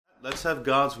Let's have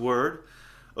God's Word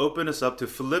open us up to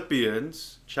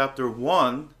Philippians chapter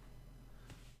 1,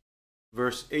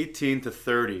 verse 18 to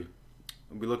 30.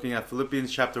 We'll be looking at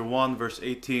Philippians chapter 1, verse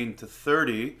 18 to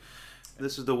 30.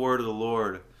 This is the word of the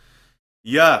Lord.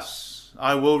 Yes,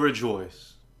 I will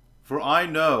rejoice, for I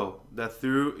know that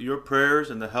through your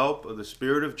prayers and the help of the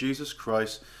Spirit of Jesus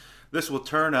Christ, this will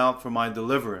turn out for my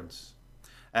deliverance,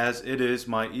 as it is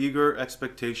my eager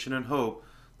expectation and hope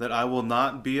that I will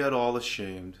not be at all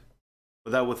ashamed, but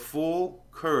that with full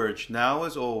courage, now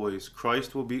as always,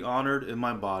 Christ will be honored in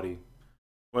my body,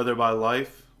 whether by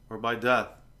life or by death.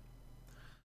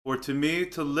 For to me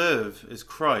to live is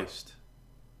Christ,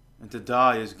 and to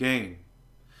die is gain.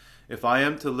 If I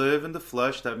am to live in the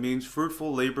flesh, that means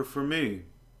fruitful labor for me.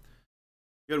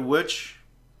 Yet which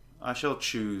I shall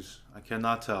choose, I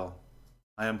cannot tell.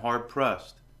 I am hard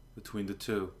pressed between the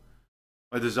two.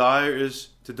 My desire is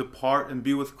to depart and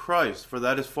be with Christ, for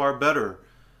that is far better.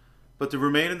 But to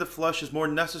remain in the flesh is more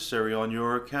necessary on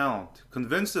your account.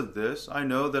 Convinced of this, I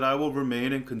know that I will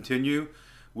remain and continue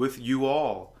with you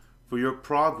all for your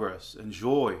progress and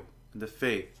joy in the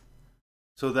faith,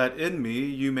 so that in me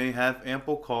you may have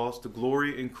ample cause to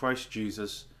glory in Christ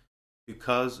Jesus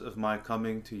because of my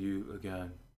coming to you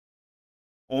again.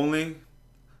 Only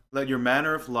let your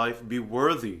manner of life be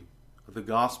worthy of the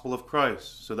gospel of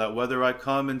Christ, so that whether I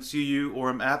come and see you or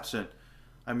am absent,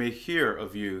 I may hear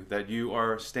of you that you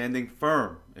are standing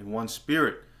firm in one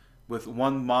spirit, with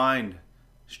one mind,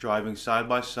 striving side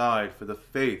by side for the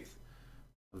faith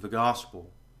of the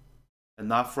gospel, and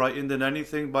not frightened in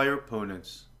anything by your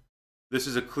opponents. This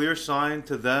is a clear sign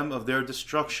to them of their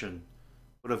destruction,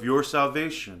 but of your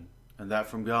salvation, and that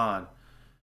from God.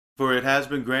 For it has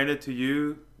been granted to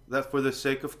you that for the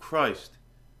sake of Christ,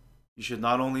 you should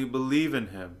not only believe in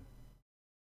him,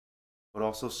 but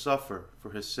also suffer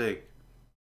for his sake,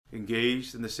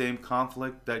 engaged in the same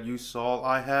conflict that you saw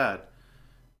I had,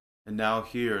 and now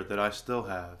hear that I still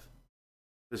have.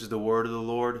 This is the word of the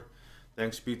Lord.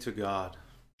 Thanks be to God.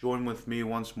 Join with me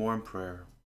once more in prayer.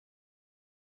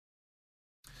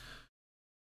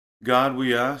 God,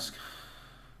 we ask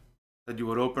that you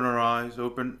would open our eyes,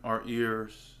 open our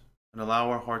ears, and allow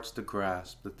our hearts to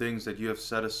grasp the things that you have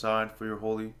set aside for your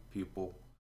holy people.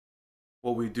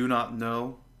 What we do not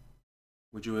know,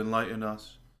 would you enlighten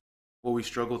us? What we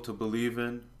struggle to believe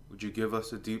in, would you give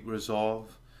us a deep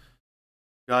resolve?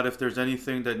 God, if there's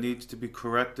anything that needs to be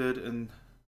corrected and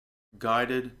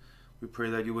guided, we pray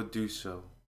that you would do so.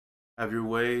 Have your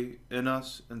way in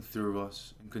us and through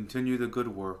us, and continue the good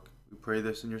work. We pray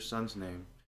this in your Son's name.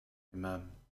 Amen.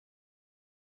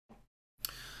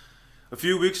 A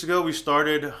few weeks ago, we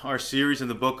started our series in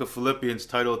the book of Philippians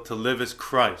titled To Live as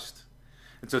Christ.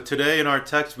 And so today in our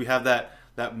text, we have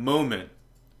that moment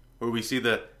where we see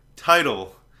the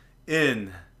title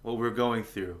in what we're going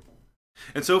through.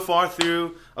 And so far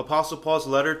through Apostle Paul's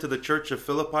letter to the church of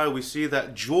Philippi, we see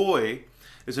that joy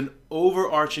is an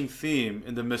overarching theme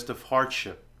in the midst of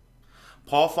hardship.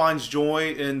 Paul finds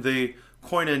joy in the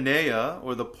koinonia,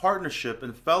 or the partnership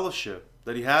and fellowship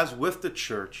that he has with the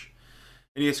church,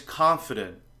 and he is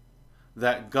confident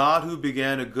that God who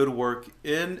began a good work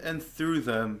in and through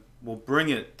them will bring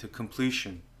it to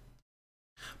completion.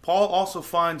 Paul also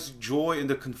finds joy in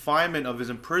the confinement of his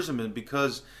imprisonment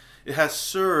because it has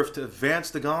served to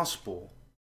advance the gospel.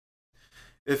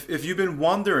 If you've been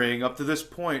wondering up to this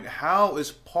point, how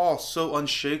is Paul so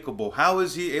unshakable? How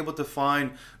is he able to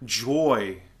find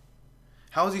joy?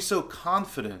 How is he so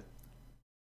confident?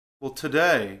 Well,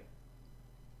 today,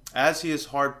 as he is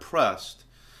hard pressed,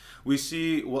 we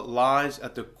see what lies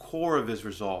at the core of his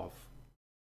resolve.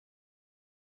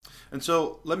 And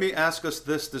so let me ask us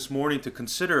this morning to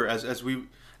consider as we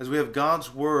have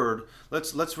God's word.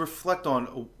 Let's reflect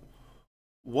on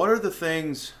what are the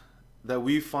things that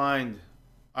we find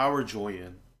our joy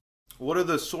in. What are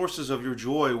the sources of your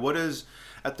joy? What is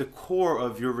at the core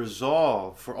of your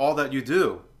resolve for all that you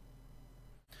do?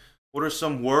 What are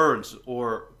some words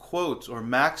or quotes or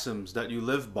maxims that you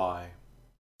live by?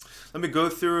 Let me go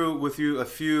through with you a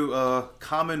few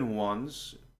common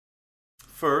ones.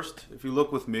 First, if you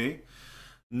look with me,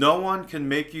 no one can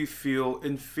make you feel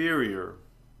inferior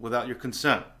without your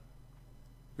consent.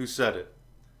 Who said it?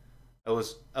 That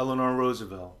was Eleanor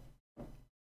Roosevelt.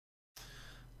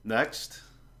 Next,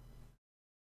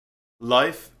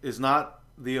 life is not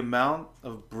the amount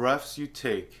of breaths you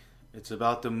take. It's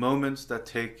about the moments that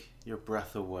take your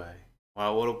breath away.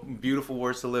 Wow, what a beautiful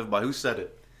words to live by. Who said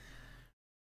it?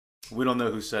 We don't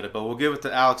know who said it, but we'll give it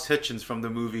to Alex Hitchens from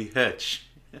the movie Hitch.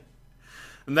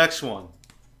 The next one.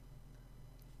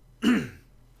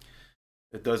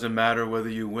 It doesn't matter whether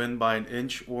you win by an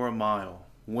inch or a mile.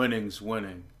 Winning's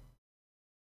winning.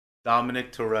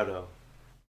 Dominic Toretto.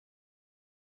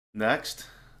 Next,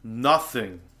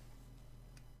 nothing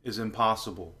is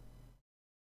impossible.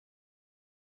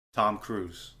 Tom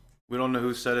Cruise. We don't know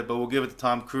who said it, but we'll give it to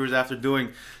Tom Cruise after doing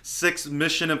 6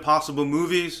 Mission Impossible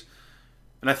movies.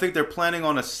 And I think they're planning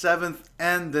on a 7th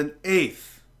and an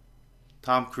 8th.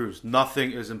 Tom Cruise.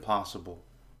 Nothing is impossible.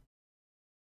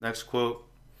 Next quote.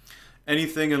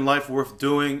 Anything in life worth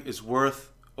doing is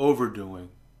worth overdoing.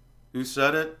 Who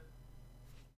said it?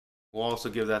 We'll also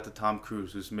give that to Tom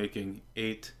Cruise, who's making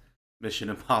 8 Mission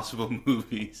Impossible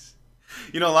movies.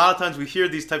 You know, a lot of times we hear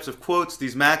these types of quotes,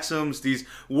 these maxims, these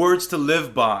words to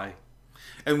live by,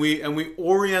 and we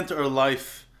orient our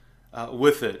life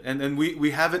with it, and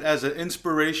we have it as an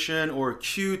inspiration or a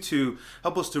cue to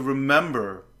help us to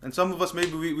remember. And some of us,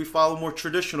 maybe we follow more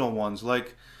traditional ones,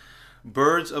 like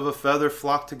birds of a feather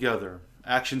flock together,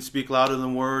 actions speak louder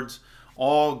than words,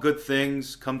 all good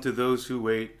things come to those who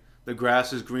wait, the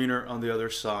grass is greener on the other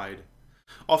side.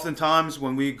 Oftentimes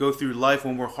when we go through life,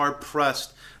 when we're hard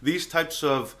pressed, these types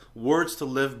of words to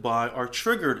live by are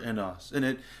triggered in us,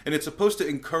 and it's supposed to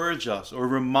encourage us or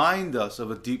remind us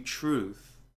of a deep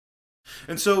truth.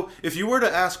 And so if you were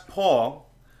to ask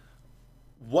Paul,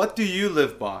 what do you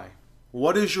live by?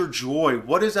 What is your joy?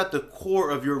 What is at the core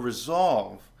of your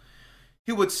resolve?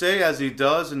 He would say, as he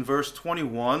does in verse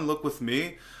 21, look with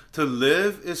me, to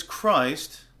live is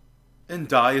Christ and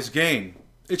die is gain.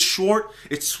 It's short,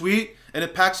 it's sweet, and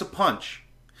it packs a punch.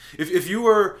 If you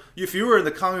were in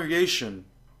the congregation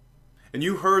and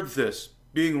you heard this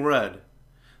being read,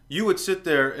 you would sit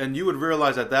there and you would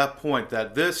realize at that point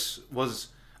that this was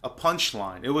a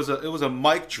punchline. It was a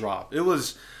mic drop. It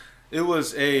was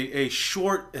a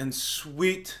short and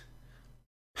sweet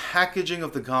packaging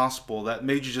of the gospel that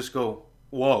made you just go,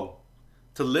 whoa.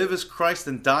 To live is Christ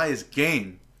and die is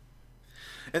gain.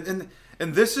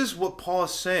 And this is what Paul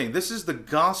is saying. This is the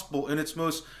gospel in its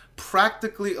most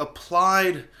practically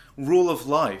applied rule of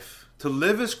life. To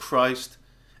live is Christ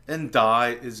and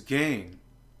die is gain.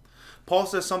 Paul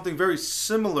says something very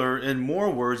similar in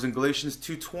more words in Galatians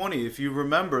 2:20. If you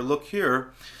remember, look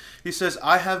here. He says,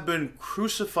 I have been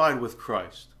crucified with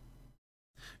Christ.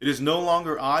 It is no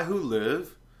longer I who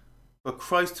live, but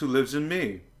Christ who lives in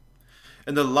me.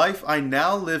 And the life I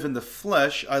now live in the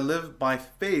flesh, I live by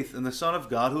faith in the Son of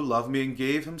God who loved me and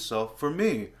gave himself for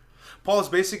me. Paul is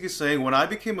basically saying, when I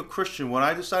became a Christian, when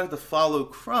I decided to follow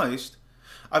Christ,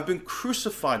 I've been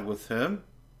crucified with him.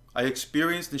 I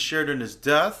experienced and shared in his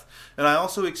death, and I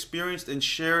also experienced and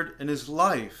shared in his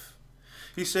life.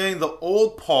 He's saying the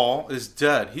old Paul is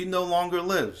dead. He no longer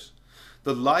lives.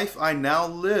 The life I now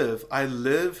live, I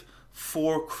live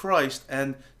for Christ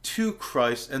and to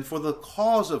Christ and for the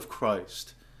cause of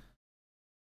Christ.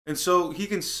 And so he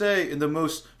can say in the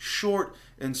most short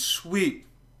and sweet,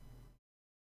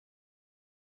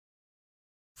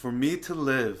 for me to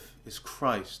live is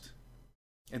Christ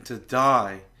and to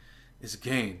die is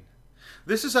gain.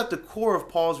 This is at the core of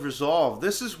Paul's resolve.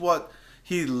 This is what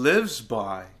he lives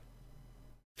by.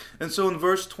 And so in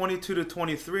verse 22 to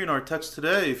 23 in our text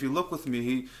today, if you look with me,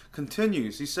 he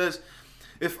continues. He says,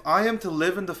 if I am to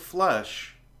live in the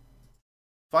flesh,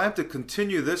 if I have to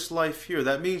continue this life here,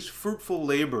 that means fruitful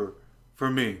labor for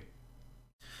me.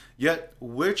 Yet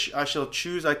which I shall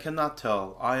choose I cannot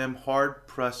tell. I am hard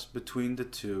pressed between the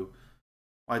two.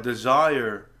 My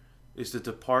desire is to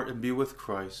depart and be with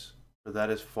Christ, for that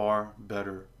is far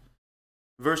better.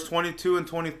 Verse 22 and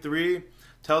 23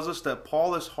 tells us that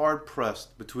Paul is hard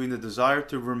pressed between the desire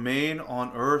to remain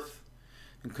on earth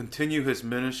and continue his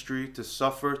ministry, to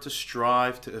suffer, to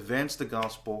strive, to advance the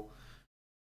gospel,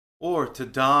 or to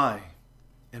die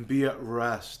and be at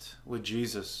rest with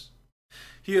Jesus.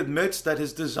 He admits that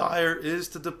his desire is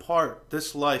to depart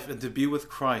this life and to be with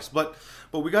Christ. But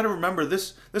we got to remember,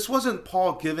 this wasn't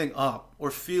Paul giving up or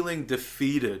feeling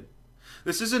defeated.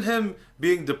 This isn't him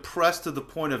being depressed to the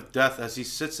point of death as he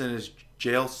sits in his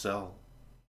jail cell.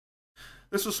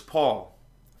 This was Paul,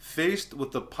 faced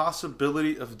with the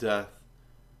possibility of death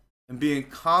and being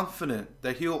confident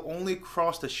that he'll only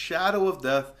cross the shadow of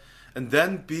death and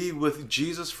then be with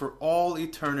Jesus for all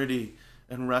eternity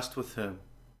and rest with him.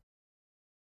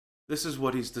 This is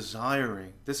what he's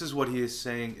desiring. This is what he is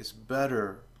saying is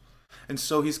better. And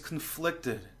so he's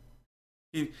conflicted.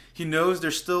 He knows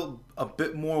there's still a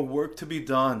bit more work to be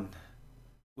done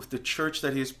with the church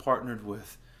that he has partnered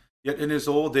with. Yet in his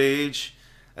old age,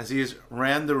 as he has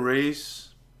ran the race,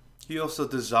 he also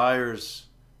desires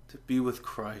to be with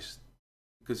Christ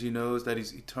because he knows that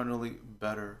he's eternally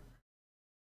better.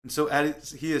 And so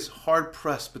he is hard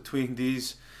pressed between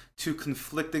these two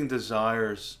conflicting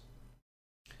desires.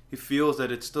 He feels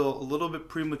that it's still a little bit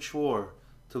premature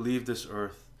to leave this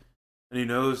earth. And he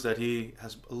knows that he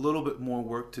has a little bit more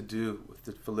work to do with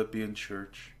the Philippian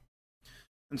church.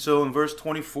 And so in verse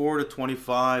 24 to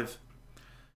 25,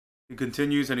 he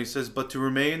continues and he says, "But to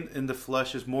remain in the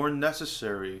flesh is more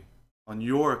necessary on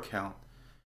your account.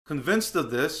 Convinced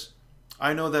of this,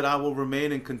 I know that I will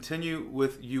remain and continue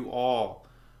with you all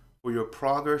for your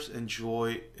progress and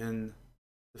joy in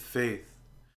the faith."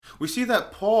 We see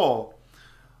that Paul,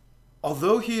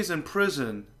 although he is in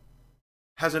prison,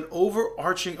 has an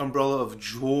overarching umbrella of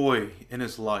joy in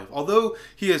his life. Although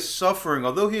he is suffering,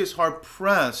 although he is hard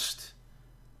pressed,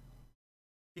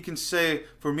 he can say,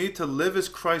 "For me to live is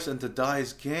Christ and to die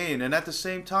is gain." And at the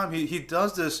same time, he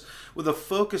does this with a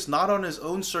focus not on his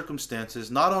own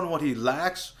circumstances, not on what he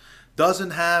lacks,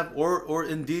 doesn't have, or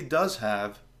indeed does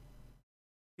have.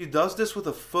 He does this with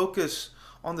a focus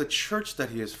on the church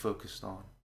that he is focused on,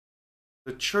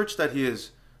 the church that he is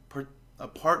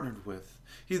partnered with.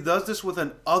 He does this with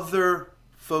an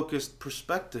other-focused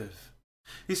perspective.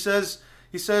 He says,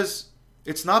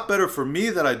 it's not better for me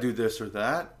that I do this or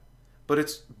that, but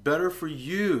it's better for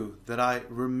you that I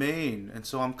remain. And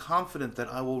so I'm confident that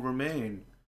I will remain.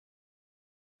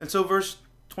 And so verse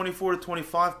 24 to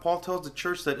 25, Paul tells the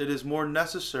church that it is more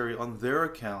necessary on their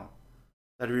account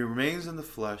that he remains in the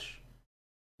flesh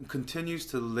and continues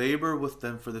to labor with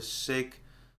them for the sake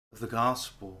of the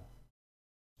gospel.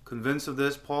 Convinced of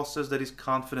this, Paul says that he's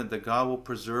confident that God will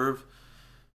preserve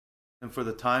him for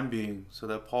the time being so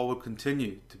that Paul will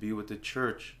continue to be with the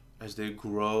church as they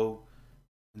grow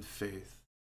in faith.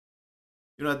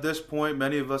 You know, at this point,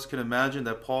 many of us can imagine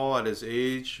that Paul, at his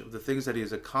age, of the things that he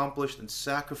has accomplished and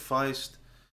sacrificed,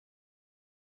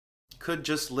 could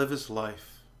just live his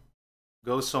life,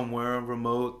 go somewhere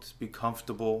remote, be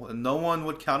comfortable, and no one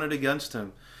would count it against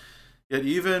him. Yet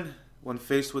even when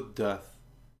faced with death,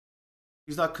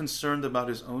 he's not concerned about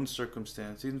his own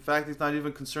circumstance. In fact, he's not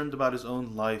even concerned about his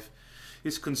own life.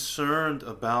 He's concerned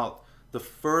about the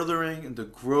furthering and the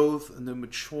growth and the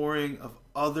maturing of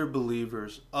other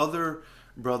believers, other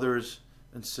brothers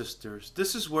and sisters.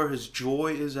 This is where his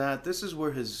joy is at. This is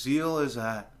where his zeal is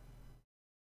at.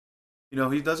 You know,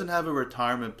 he doesn't have a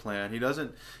retirement plan. He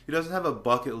doesn't have a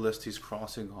bucket list he's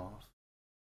crossing off.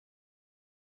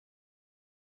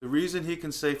 The reason he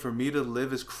can say, "For me to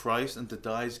live is Christ and to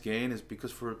die is gain," is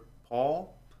because for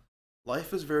Paul,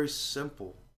 life is very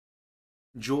simple.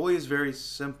 Joy is very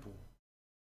simple.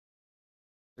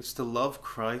 It's to love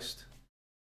Christ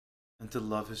and to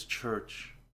love his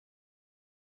church.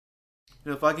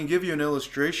 You know, if I can give you an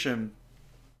illustration,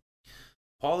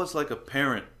 Paul is like a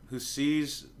parent who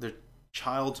sees their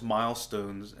child's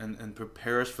milestones and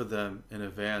prepares for them in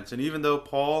advance. And even though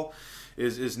Paul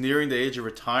is nearing the age of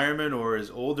retirement or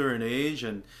is older in age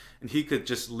and he could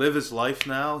just live his life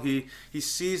now, he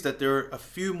sees that there are a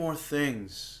few more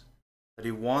things that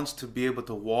he wants to be able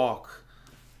to walk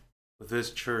with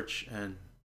his church in.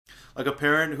 Like a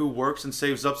parent who works and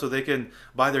saves up so they can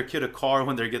buy their kid a car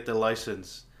when they get their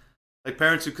license. Like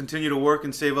parents who continue to work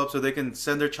and save up so they can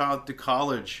send their child to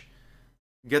college,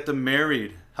 get them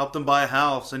married, help them buy a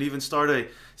house, and even start a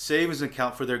savings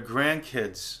account for their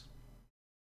grandkids.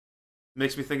 It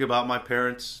makes me think about my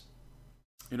parents.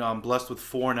 You know, I'm blessed with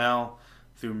 4 now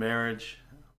through marriage.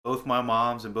 Both my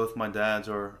moms and both my dads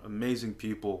are amazing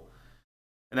people.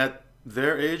 And at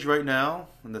their age right now,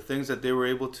 and the things that they were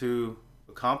able to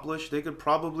accomplish, they could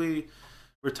probably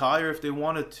retire if they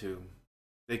wanted to.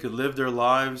 They could live their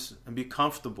lives and be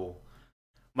comfortable.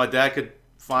 My dad could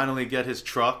finally get his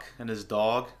truck and his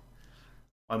dog.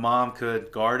 My mom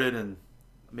could garden and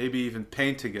maybe even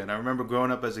paint again. I remember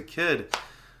growing up as a kid,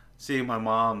 seeing my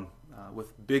mom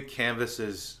with big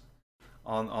canvases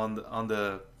on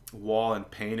the wall and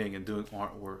painting and doing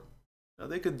artwork. You know,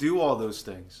 they could do all those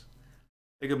things.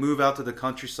 They could move out to the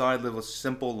countryside, live a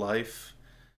simple life.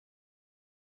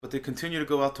 But they continue to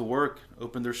go out to work,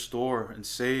 open their store, and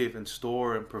save and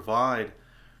store and provide.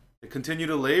 They continue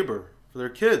to labor for their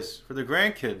kids, for their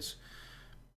grandkids,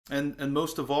 and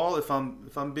most of all, if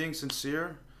I'm being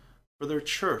sincere, for their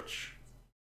church.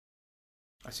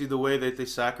 I see the way that they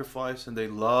sacrifice and they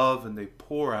love and they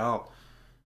pour out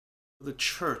for the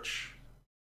church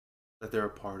that they're a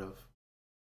part of,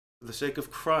 for the sake of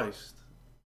Christ.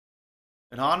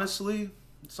 And honestly,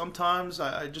 sometimes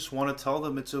I just want to tell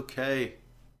them it's okay.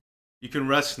 You can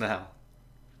rest now.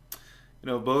 You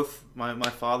know, both my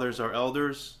fathers are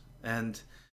elders, and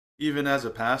even as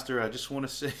a pastor, I just want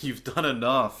to say you've done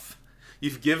enough.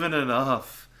 You've given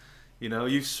enough. You know,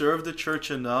 you've served the church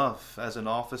enough as an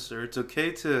officer. It's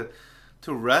okay to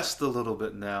rest a little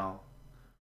bit now.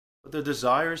 But their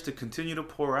desire is to continue to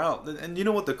pour out. And you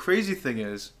know what the crazy thing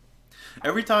is?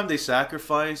 Every time they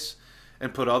sacrifice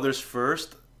and put others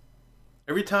first,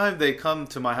 Every time they come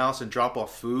to my house and drop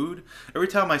off food, every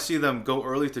time I see them go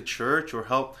early to church or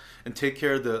help and take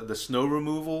care of the snow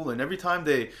removal, and every time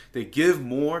they give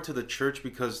more to the church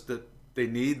because they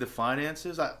need the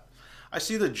finances, I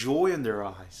see the joy in their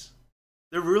eyes.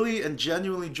 They're really and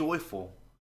genuinely joyful.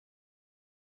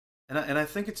 And I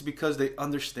think it's because they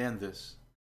understand this.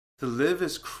 To live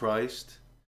is Christ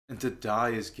and to die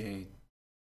is gain.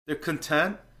 They're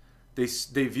content. They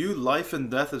view life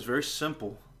and death as very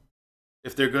simple.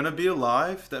 If they're going to be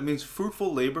alive, that means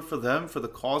fruitful labor for them for the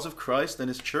cause of Christ and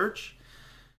His church.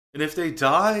 And if they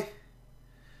die,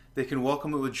 they can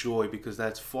welcome it with joy because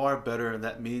that's far better, and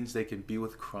that means they can be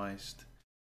with Christ.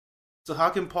 So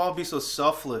how can Paul be so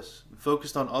selfless and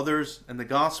focused on others and the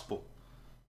gospel?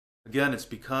 Again, it's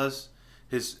because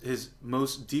his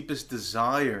most deepest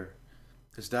desire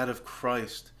is that of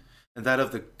Christ and that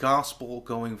of the gospel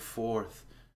going forth,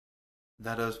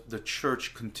 that of the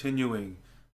church continuing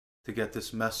to get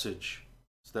this message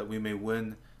so that we may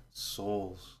win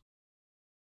souls.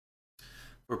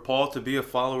 For Paul to be a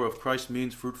follower of Christ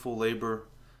means fruitful labor,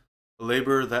 a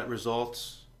labor that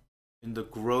results in the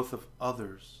growth of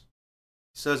others.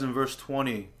 He says in verse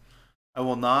 20, I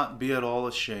will not be at all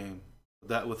ashamed,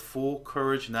 that with full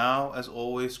courage now, as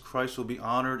always, Christ will be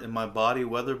honored in my body,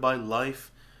 whether by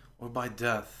life or by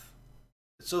death.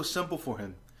 It's so simple for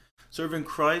him. Serving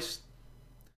Christ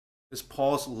is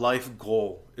Paul's life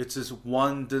goal. It's his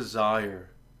one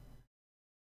desire.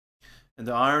 And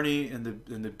the irony and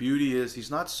the beauty is he's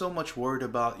not so much worried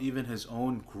about even his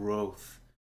own growth.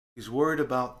 He's worried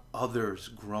about others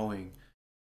growing.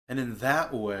 And in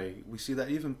that way, we see that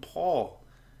even Paul,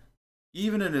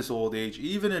 even in his old age,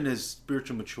 even in his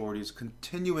spiritual maturity, is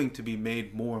continuing to be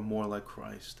made more and more like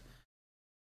Christ.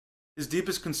 His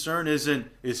deepest concern isn't,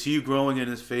 is he growing in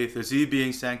his faith? Is he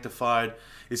being sanctified?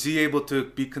 Is he able to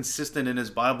be consistent in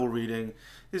his Bible reading?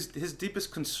 His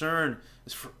deepest concern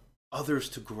is for others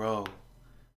to grow.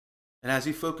 And as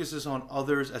he focuses on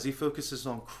others, as he focuses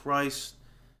on Christ,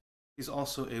 he's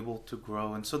also able to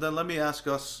grow. And so then let me ask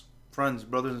us, friends,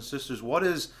 brothers and sisters, what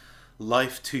is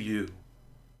life to you?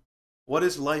 What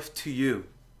is life to you?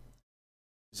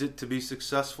 Is it to be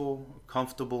successful, or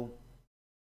comfortable,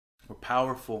 or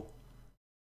powerful?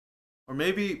 Or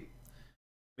maybe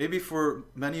for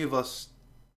many of us,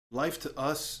 life to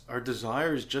us, our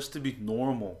desire is just to be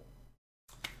normal.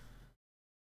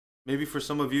 Maybe for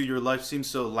some of you, your life seems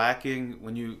so lacking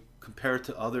when you compare it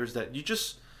to others that you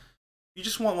just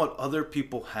want what other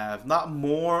people have, not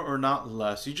more or not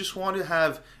less. You just want to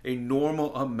have a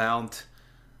normal amount,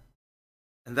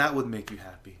 and that would make you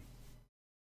happy.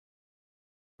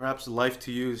 Perhaps life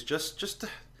to you is just to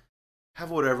have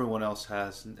what everyone else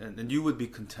has, and you would be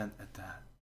content at that.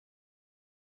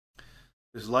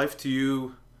 Is life to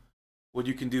you what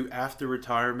you can do after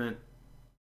retirement,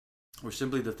 or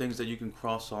simply the things that you can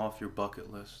cross off your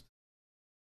bucket list?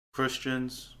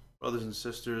 Christians, brothers and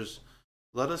sisters,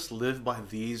 let us live by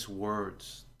these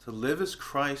words. To live is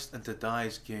Christ and to die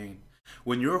is gain.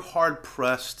 When you're hard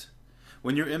pressed,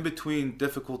 when you're in between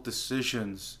difficult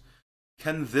decisions,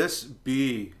 can this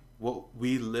be what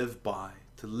we live by?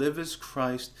 To live is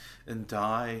Christ and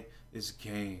die is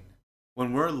gain.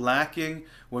 When we're lacking,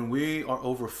 when we are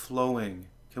overflowing,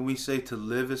 can we say to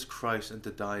live is Christ and to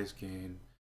die is gain?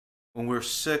 When we're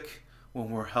sick,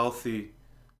 when we're healthy,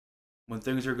 when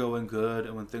things are going good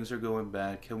and when things are going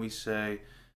bad, can we say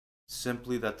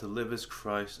simply that to live is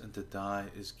Christ and to die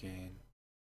is gain?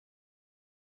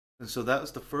 And so that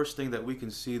was the first thing that we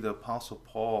can see the Apostle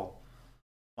Paul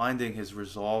finding his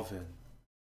resolve in.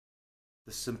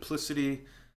 The simplicity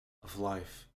of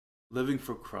life, living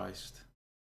for Christ,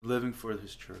 living for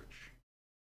his church.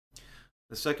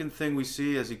 The second thing we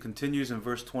see as he continues in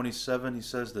verse 27, he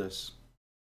says this: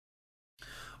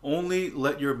 only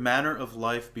let your manner of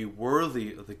life be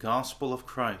worthy of the gospel of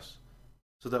Christ,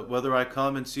 so that whether I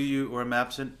come and see you or am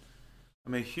absent, I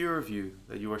may hear of you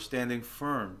that you are standing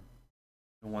firm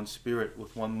in one spirit,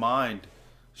 with one mind,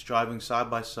 striving side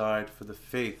by side for the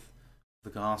faith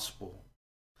of the gospel.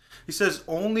 He says,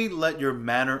 only let your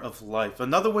manner of life.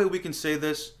 Another way we can say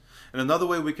this, and another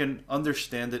way we can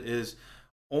understand it, is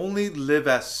only live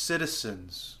as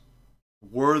citizens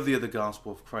worthy of the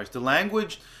gospel of Christ. The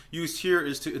language used here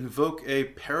is to invoke a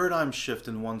paradigm shift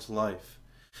in one's life.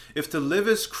 If to live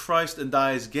is Christ and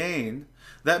die is gain,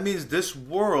 that means this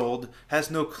world has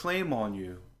no claim on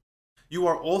you. You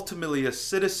are ultimately a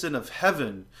citizen of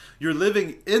heaven. You're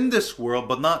living in this world,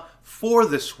 but not for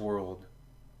this world.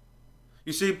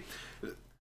 You see,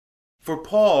 for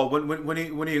Paul,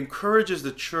 when he encourages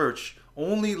the church,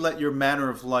 only let your manner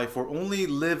of life, or only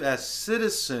live as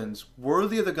citizens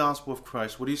worthy of the gospel of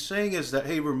Christ, what he's saying is that,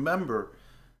 hey, remember,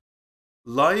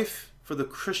 Life for the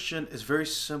Christian is very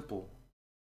simple: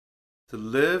 to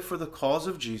live for the cause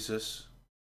of Jesus,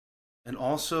 and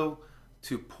also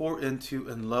to pour into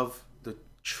and love the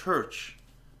church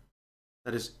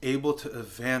that is able to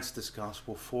advance this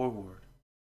gospel forward.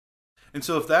 And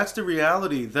so if that's the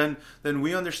reality, then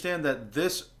we understand that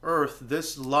this earth,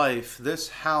 this life, this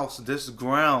house, this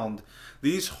ground,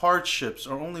 these hardships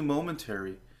are only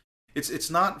momentary. It's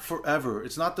not forever.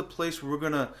 It's not the place where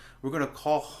we're gonna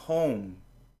call home,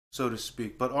 so to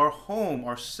speak. But our home,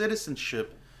 our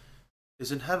citizenship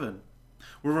is in heaven.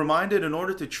 We're reminded, in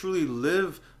order to truly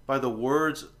live by the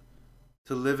words,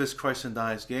 to live as Christ and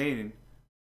die as gain,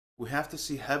 we have to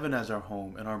see heaven as our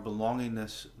home and our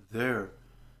belongingness there.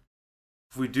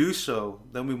 If we do so,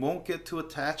 then we won't get too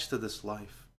attached to this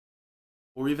life,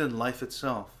 or even life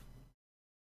itself,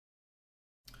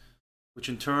 which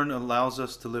in turn allows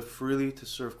us to live freely to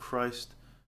serve Christ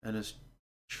and His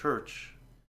church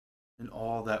in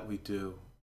all that we do.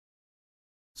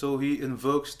 So he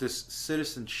invokes this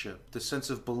citizenship, the sense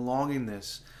of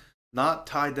belongingness, not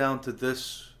tied down to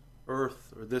this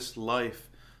earth or this life,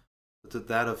 but to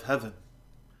that of heaven.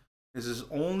 It says,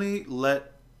 only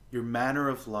let your manner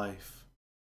of life,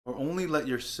 or only let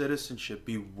your citizenship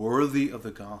be worthy of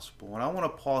the gospel. And I want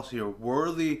to pause here: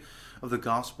 worthy of the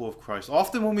gospel of Christ.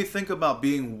 Often when we think about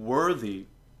being worthy,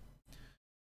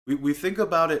 we think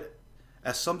about it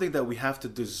as something that we have to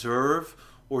deserve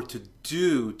or to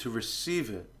do to receive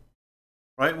it.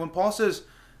 Right? When Paul says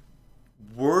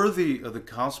worthy of the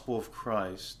gospel of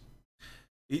Christ,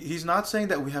 he's not saying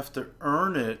that we have to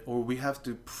earn it or we have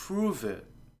to prove it.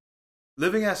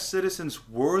 Living as citizens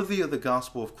worthy of the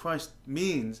gospel of Christ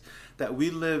means that we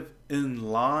live in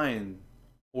line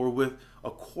or with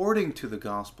according to the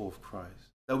gospel of Christ.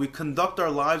 That we conduct our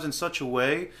lives in such a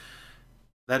way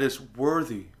that is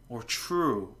worthy or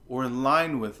true or in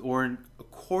line with or in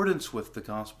accordance with the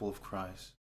gospel of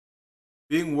Christ.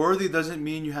 Being worthy doesn't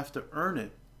mean you have to earn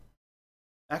it.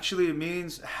 Actually, it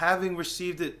means having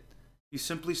received it, you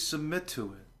simply submit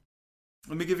to it.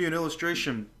 Let me give you an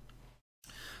illustration.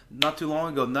 Not too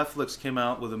long ago, Netflix came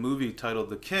out with a movie titled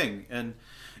The King, and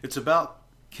it's about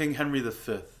King Henry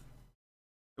V.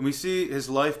 And we see his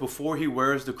life before he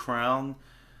wears the crown,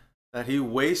 that he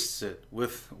wastes it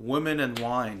with women and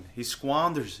wine. He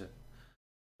squanders it.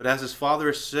 But as his father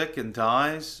is sick and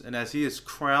dies, and as he is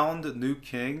crowned new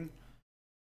king,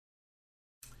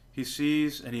 he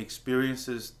sees and he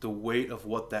experiences the weight of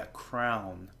what that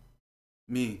crown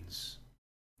means.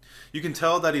 You can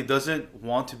tell that he doesn't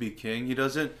want to be king. He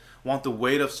doesn't want the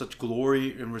weight of such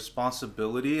glory and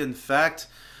responsibility. In fact,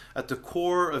 at the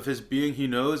core of his being, he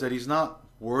knows that he's not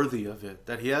worthy of it,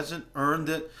 that he hasn't earned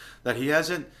it, that he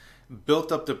hasn't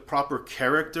built up the proper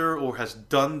character or has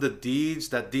done the deeds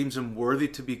that deems him worthy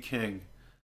to be king.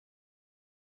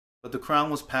 But the crown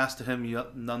was passed to him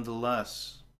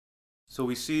nonetheless. So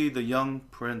we see the young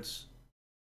prince.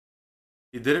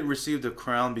 He didn't receive the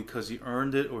crown because he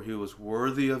earned it or he was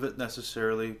worthy of it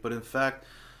necessarily, but in fact,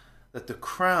 that the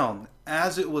crown,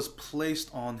 as it was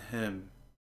placed on him,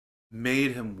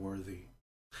 made him worthy.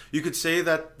 You could say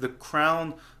that the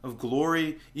crown of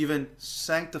glory even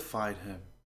sanctified him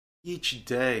each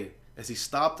day as he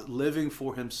stopped living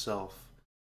for himself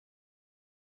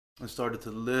and started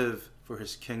to live for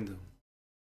his kingdom.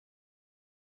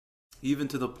 Even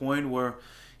to the point where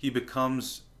he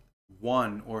becomes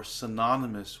one or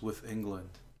synonymous with England.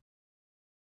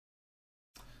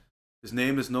 His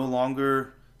name is no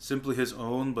longer simply his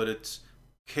own, but it's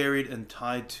carried and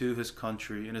tied to his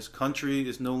country. And his country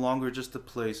is no longer just a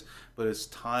place, but it's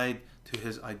tied to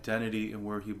his identity and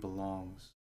where he belongs.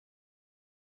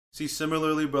 See,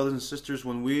 similarly, brothers and sisters,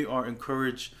 when we are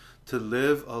encouraged to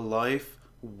live a life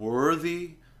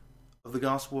worthy of the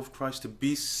gospel of Christ, to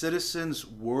be citizens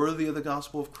worthy of the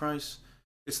gospel of Christ,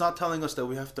 it's not telling us that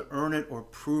we have to earn it or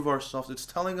prove ourselves. It's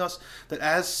telling us that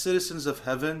as citizens of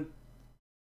heaven,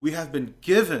 we have been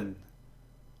given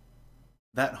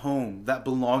that home, that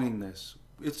belongingness.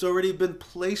 It's already been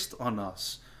placed on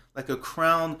us like a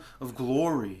crown of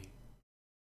glory.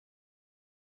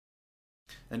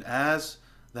 And as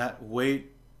that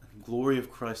weight and glory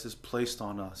of Christ is placed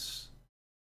on us,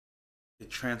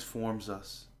 it transforms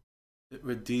us. It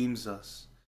redeems us.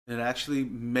 It actually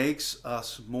makes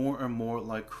us more and more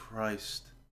like Christ.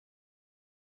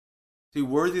 See,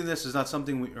 worthiness is not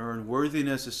something we earn.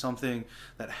 Worthiness is something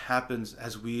that happens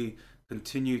as we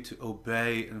continue to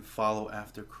obey and follow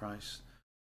after Christ.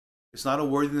 It's not a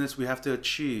worthiness we have to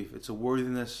achieve. It's a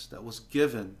worthiness that was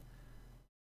given.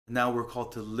 And now we're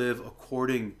called to live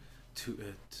according to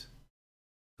it.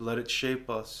 To let it shape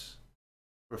us,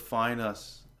 refine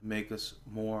us, make us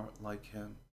more like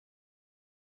Him.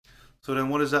 So then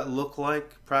what does that look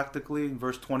like practically? In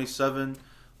verse 27,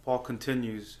 Paul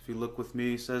continues. If you look with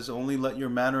me, he says, "Only let your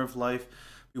manner of life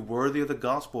be worthy of the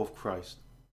gospel of Christ,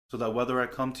 so that whether I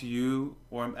come to you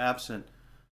or am absent,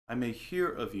 I may hear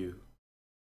of you,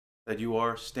 that you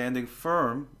are standing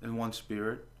firm in one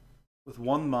spirit, with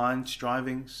one mind,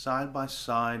 striving side by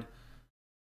side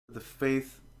for the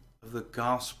faith of the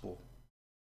gospel."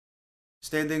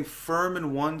 Standing firm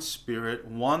in one spirit,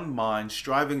 one mind,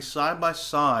 striving side by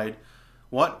side,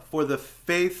 what? For the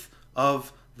faith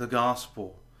of the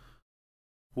gospel.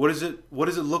 What does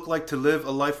it look like to live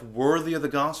a life worthy of the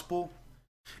gospel?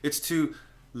 It's to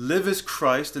live as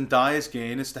Christ and die as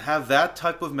gain. It's to have that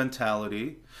type of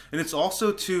mentality. And it's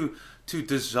also to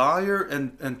desire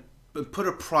and put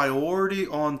a priority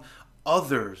on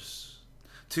others.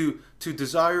 To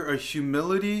desire a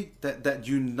humility that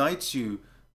unites you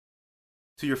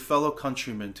to your fellow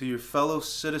countrymen, to your fellow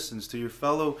citizens, to your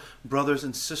fellow brothers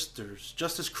and sisters,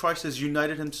 just as Christ has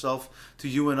united himself to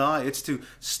you and I. It's to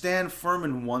stand firm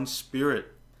in one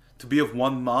spirit, to be of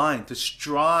one mind, to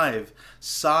strive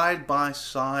side by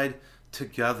side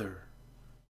together.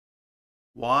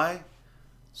 Why?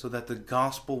 So that the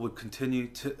gospel would continue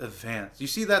to advance. You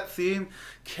see that theme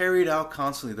carried out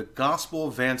constantly, the gospel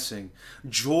advancing,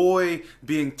 joy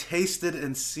being tasted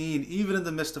and seen even in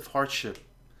the midst of hardship.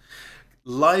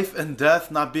 Life and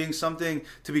death not being something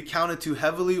to be counted too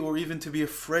heavily or even to be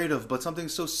afraid of, but something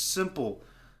so simple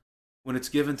when it's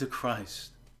given to Christ.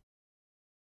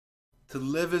 To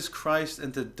live is Christ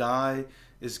and to die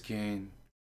is gain.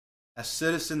 As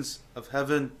citizens of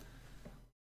heaven,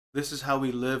 this is how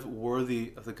we live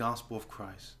worthy of the gospel of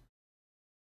Christ.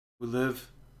 We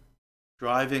live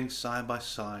striving side by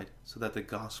side so that the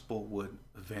gospel would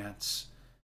advance.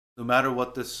 No matter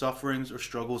what the sufferings or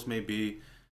struggles may be,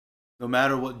 no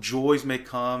matter what joys may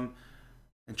come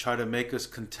and try to make us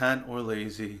content or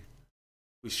lazy,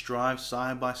 we strive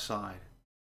side by side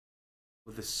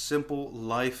with a simple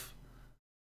life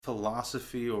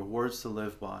philosophy or words to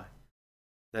live by.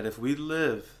 That if we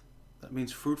live, that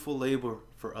means fruitful labor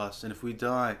for us. And if we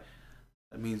die,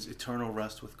 that means eternal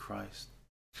rest with Christ.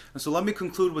 And so let me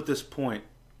conclude with this point.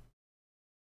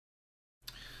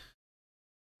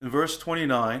 In verse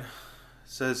 29, it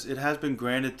says, "It has been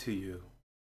granted to you."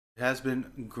 It has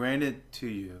been granted to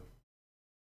you.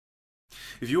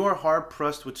 If you are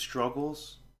hard-pressed with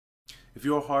struggles, if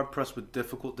you are hard-pressed with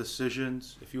difficult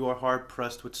decisions, if you are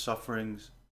hard-pressed with sufferings,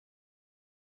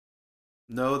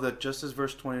 know that just as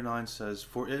verse 29 says,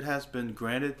 "For it has been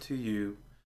granted to you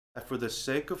that for the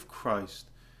sake of Christ,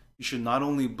 you should not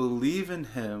only believe in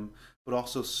him, but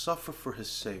also suffer for his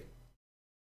sake."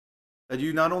 That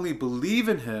you not only believe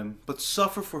in him, but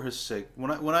suffer for his sake.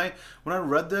 When I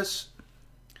read this,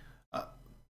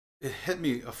 it hit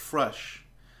me afresh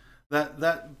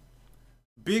that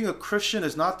being a Christian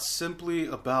is not simply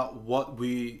about what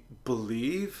we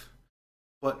believe,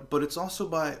 but it's also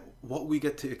by what we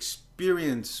get to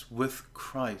experience with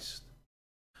Christ.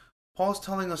 Paul's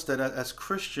telling us that as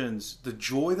Christians, the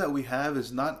joy that we have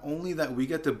is not only that we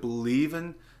get to believe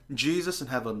in Jesus and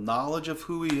have a knowledge of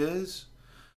who he is,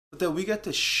 but that we get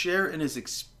to share in his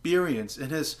experience,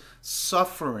 in his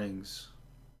sufferings.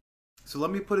 So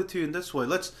let me put it to you in this way.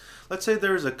 Let's say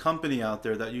there's a company out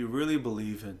there that you really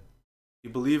believe in. You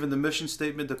believe in the mission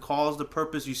statement, the cause, the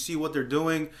purpose. You see what they're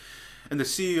doing. And the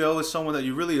CEO is someone that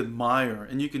you really admire.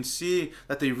 And you can see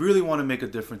that they really want to make a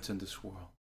difference in this world.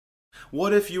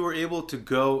 What if you were able to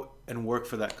go and work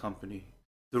for that company?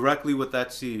 Directly with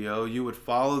that CEO, you would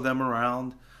follow them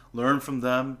around, learn from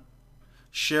them,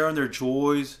 share in their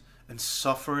joys and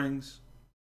sufferings.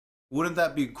 Wouldn't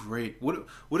that be great? Isn't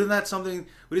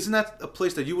that a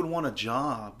place that you would want a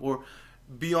job? Or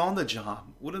beyond the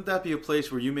job, wouldn't that be a place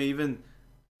where you may even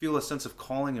feel a sense of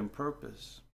calling and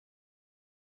purpose?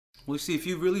 Well, you see, if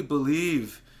you really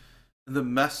believe in the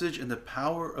message and the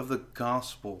power of the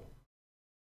gospel,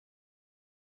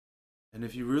 and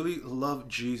if you really love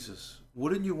Jesus,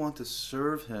 wouldn't you want to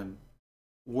serve him,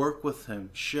 work with him,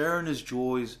 share in his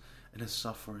joys and his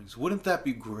sufferings? Wouldn't that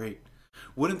be great?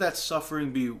 Wouldn't that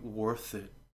suffering be worth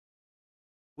it?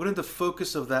 Wouldn't the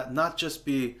focus of that not just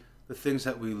be the things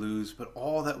that we lose, but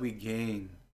all that we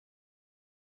gain?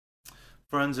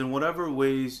 Friends, in whatever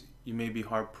ways you may be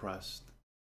hard-pressed,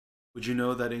 would you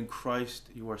know that in Christ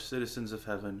you are citizens of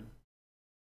heaven?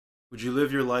 Would you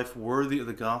live your life worthy of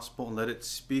the gospel and let it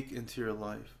speak into your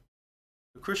life?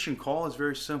 The Christian call is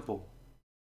very simple.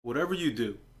 Whatever you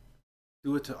do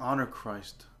it to honor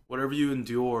Christ. Whatever you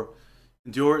endure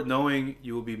it knowing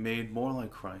you will be made more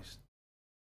like Christ.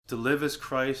 To live as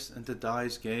Christ and to die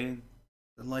as gain,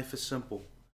 then life is simple.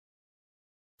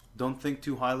 Don't think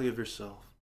too highly of yourself.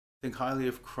 Think highly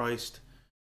of Christ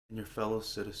and your fellow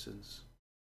citizens.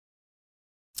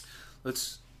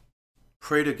 Let's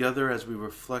pray together as we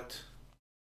reflect